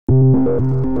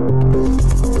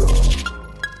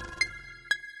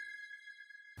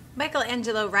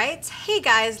Michelangelo writes, "Hey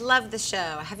guys, love the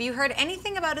show. Have you heard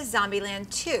anything about a Zombieland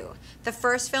 2? The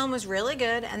first film was really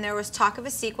good and there was talk of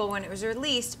a sequel when it was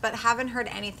released, but haven't heard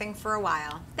anything for a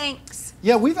while. Thanks."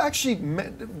 Yeah, we've actually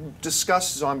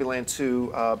discussed Zombieland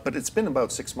 2, but it's been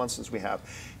about 6 months since we have.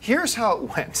 Here's how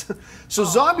it went. So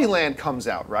Zombieland comes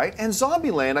out, right? And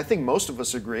Zombieland, I think most of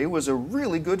us agree, was a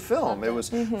really good film. It was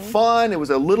fun. It was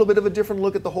a little bit of a different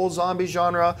look at the whole zombie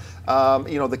genre.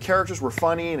 You know, the characters were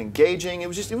funny and engaging. It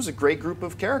was a great group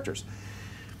of characters.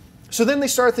 So then they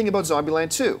started thinking about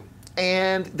Zombieland 2.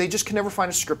 And they just could never find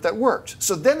a script that worked.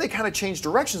 So then they kind of changed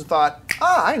directions and thought,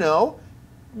 I know,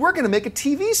 we're going to make a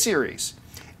TV series.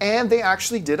 And they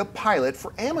actually did a pilot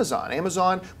for Amazon.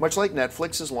 Amazon, much like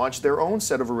Netflix, has launched their own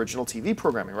set of original TV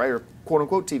programming, right? Or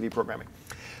quote-unquote TV programming.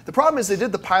 The problem is they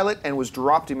did the pilot and was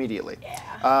dropped immediately.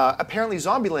 Yeah. Apparently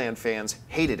Zombieland fans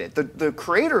hated it. The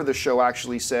creator of the show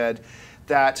actually said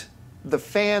that the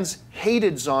fans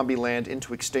hated Zombieland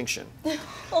into extinction.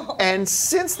 And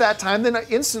since that time, then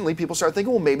instantly people started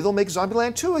thinking, well, maybe they'll make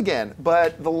Zombieland 2 again.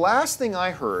 But the last thing I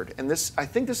heard, and this, I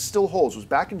think this still holds, was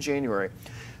back in January,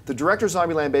 the director of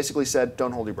Zombieland basically said,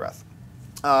 don't hold your breath.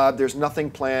 There's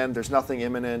nothing planned, there's nothing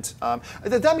imminent.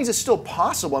 That means it's still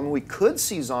possible. I mean, we could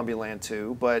see Zombieland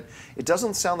 2, but it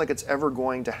doesn't sound like it's ever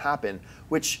going to happen,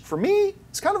 which for me,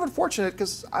 it's kind of unfortunate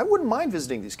because I wouldn't mind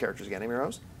visiting these characters again. Amy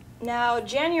Rose? Now,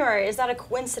 January, is that a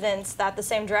coincidence that the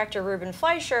same director, Ruben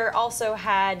Fleischer, also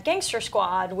had Gangster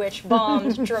Squad, which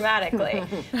bombed dramatically?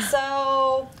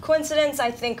 So, coincidence,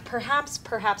 I think perhaps,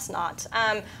 perhaps not.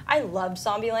 I loved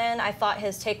Zombieland. I thought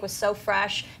his take was so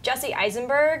fresh. Jesse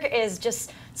Eisenberg is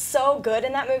just so good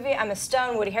in that movie. Emma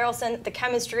Stone, Woody Harrelson, the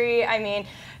chemistry, I mean,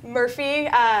 Murphy,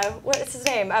 what is his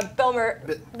name? Bill Murray.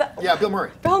 Yeah, Bill Murray.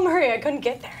 Bill Murray, I couldn't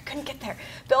get there.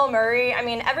 Bill Murray, I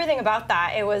mean, everything about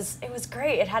that, it was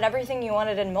great. It had everything you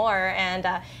wanted and more, and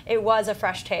it was a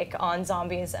fresh take on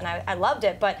zombies, and I loved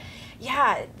it. But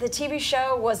yeah, the TV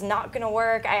show was not going to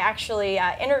work. I actually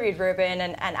interviewed Ruben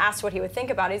and asked what he would think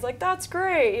about it. He's like, that's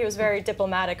great. He was very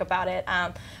diplomatic about it.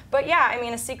 But yeah, I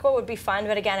mean, a sequel would be fun,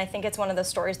 but again, I think it's one of those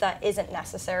stories that isn't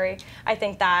necessary. I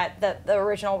think that the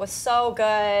original was so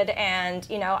good, and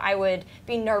you know, I would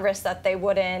be nervous that they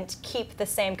wouldn't keep the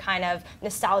same kind of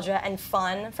nostalgia and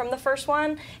fun from the first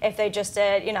one if they just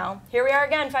did, you know, here we are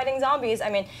again fighting zombies. I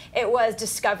mean, it was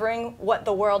discovering what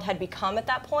the world had become at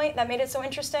that point that made it so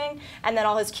interesting, and then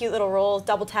all his cute little rules,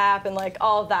 double tap, and like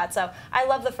all of that. So I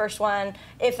love the first one.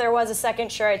 If there was a second,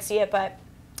 sure, I'd see it, but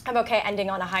I'm okay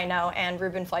ending on a high note, and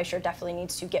Ruben Fleischer definitely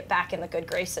needs to get back in the good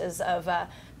graces of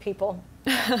people.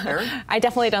 I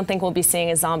definitely don't think we'll be seeing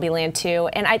a Zombieland 2,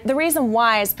 and the reason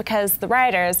why is because the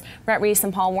writers, Rhett Reese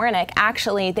and Paul Wernick,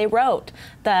 actually they wrote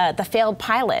the failed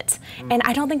pilot, and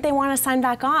I don't think they want to sign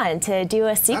back on to do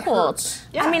a sequel. That hurts.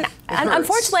 Yeah. I mean,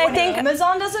 unfortunately, I think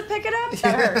Amazon doesn't pick it up.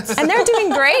 That hurts. And they're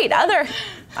doing great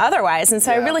otherwise, and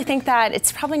so I really think that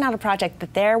it's probably not a project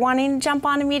that they're wanting to jump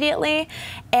on immediately,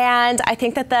 and I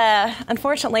think that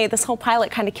unfortunately this whole pilot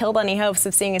kind of killed any hopes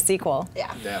of seeing a sequel.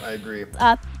 Yeah. Yeah, I agree.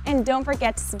 And don't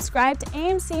forget to subscribe to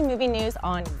AMC Movie News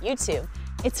on YouTube.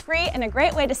 It's free and a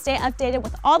great way to stay updated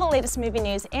with all the latest movie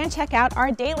news, and check out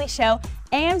our daily show,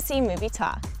 AMC Movie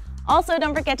Talk. Also,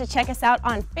 don't forget to check us out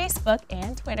on Facebook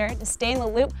and Twitter to stay in the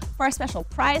loop for our special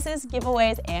prizes,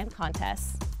 giveaways, and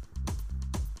contests.